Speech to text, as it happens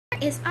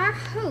is our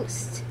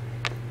host.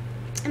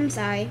 I'm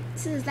sorry,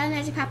 this is That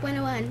Magic Pop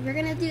 101. We're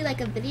gonna do like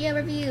a video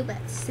review, but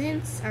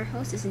since our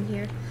host isn't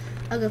here,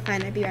 I'll go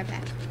find her. I'll be right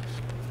back.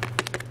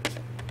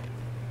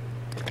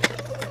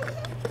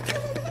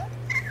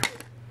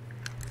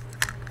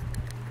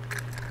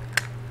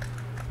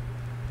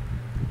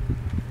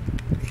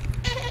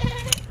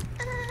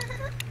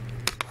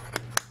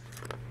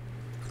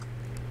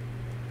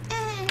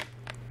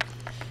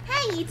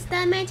 Hey, it's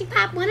the Magic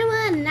Pop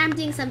 101 and I'm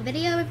doing some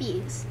video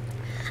reviews.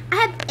 I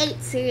have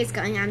 8 series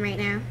going on right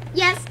now.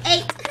 Yes,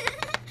 8!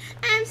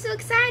 I'm so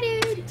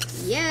excited!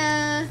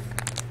 Yeah!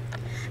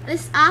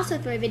 This is also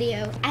for a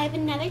video. I have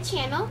another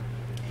channel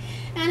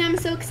and I'm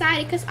so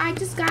excited because I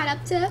just got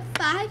up to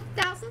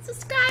 5,000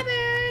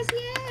 subscribers!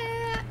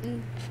 Yeah!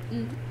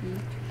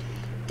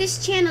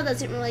 This channel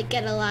doesn't really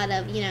get a lot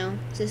of,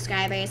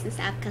 subscribers and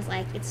stuff because,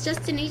 it's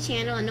just a new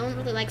channel and no one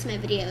really likes my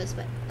videos,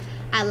 but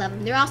I love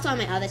them. They're also on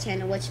my other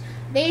channel, which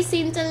they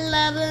seem to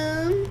love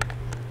them.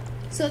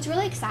 So it's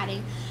really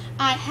exciting.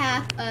 I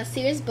have a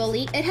series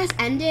Bully. It has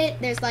ended.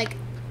 There's 8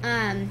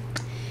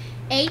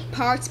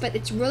 parts, but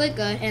it's really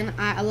good, and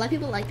a lot of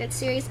people like that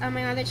series on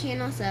my other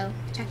channel, so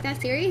check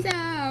that series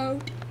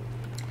out.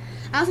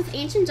 I also have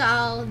Ancient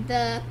Doll.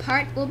 The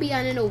part will be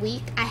on in a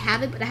week. I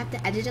have it, but I have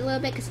to edit it a little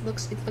bit because it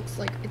looks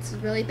like it's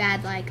really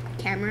bad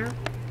camera.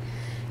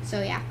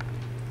 So yeah.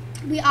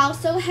 We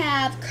also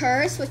have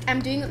Curse, which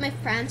I'm doing with my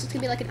friends. So it's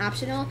gonna be an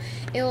optional.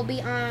 It will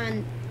be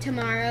on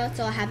tomorrow,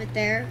 so I'll have it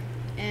there.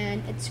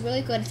 And it's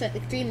really good. It's like the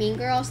 3 mean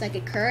girls that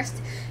get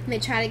cursed, and they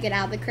try to get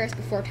out of the curse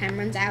before time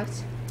runs out.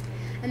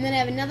 And then I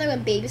have another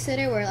one,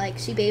 Babysitter, where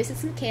she babysits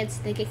some kids,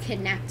 they get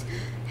kidnapped.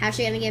 How's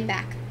she gonna get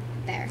back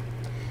there?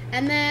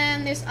 And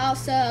then there's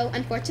also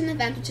Unfortunate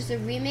Events, which is a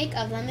remake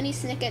of Lemony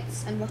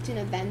Snicket's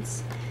Unfortunate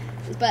Events,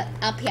 but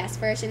LPS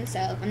version.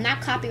 So I'm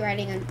not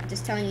copywriting. I'm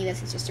just telling you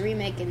this. It's just a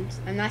remake, and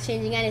I'm not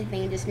changing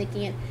anything. I'm just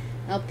making it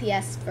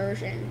LPS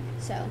version.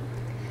 So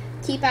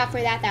keep out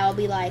for that. That will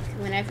be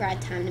whenever I have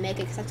time to make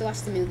it, because I have to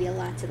watch the movie a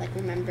lot to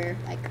remember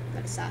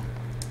what stuff.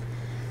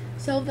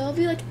 So there'll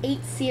be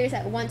 8 series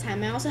at one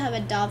time. I also have a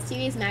doll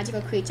series,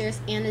 Magical Creatures,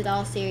 and a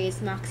doll series,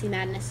 Moxie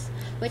Madness,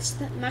 which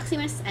Moxie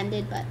Madness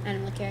ended, but I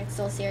don't really care. It's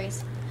still a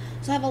series.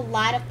 So I have a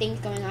lot of things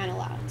going on, a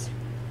lot.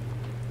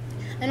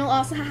 And we'll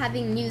also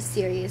having news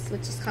series,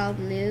 which is called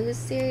News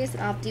Series.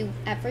 I'll do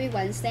every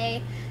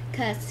Wednesday,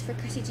 because it's for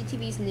Chrissy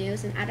GTV's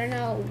news, and I don't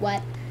know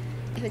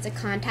if it's a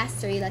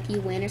contest or you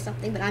win or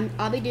something, but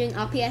I'll be doing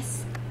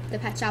LPS, the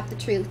Pet Shop, The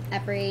Truth,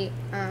 every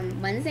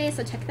Wednesday,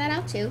 so check that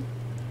out too.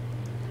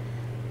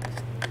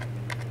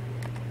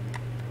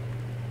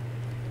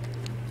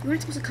 You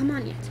weren't supposed to come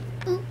on yet.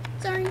 Oh,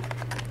 sorry.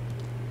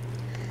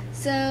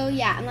 So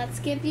yeah, and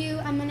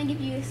I'm gonna give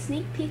you a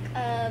sneak peek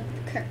of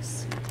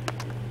Curse.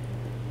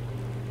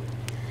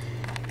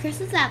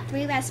 Curse is about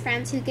 3 best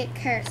friends who get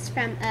cursed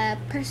from a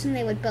person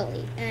they would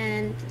bully,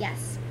 and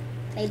yes,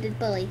 they did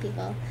bully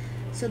people.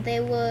 So they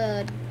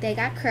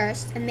got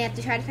cursed, and they have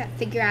to try to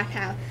figure out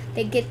how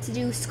they get to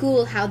do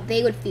school, how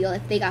they would feel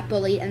if they got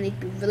bullied, and they'd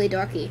be really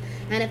dorky.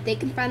 And if they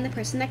can find the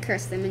person that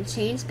cursed them and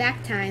change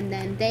back time,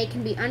 then they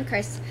can be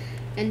uncursed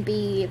and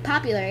be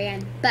popular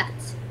again, but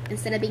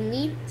instead of being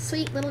mean,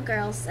 sweet little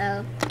girls.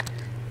 So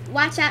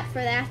watch out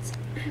for that.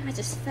 I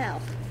just fell.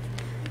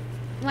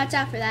 Watch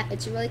out for that.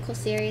 It's a really cool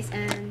series,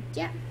 and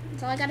yeah,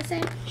 that's all I gotta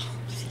say.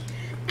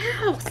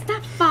 Ow!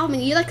 Stop following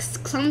me. You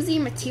clumsy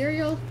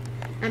material.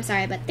 I'm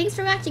sorry, but thanks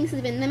for watching. This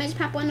has been the Magic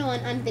Pop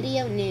 101 on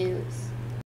Video News.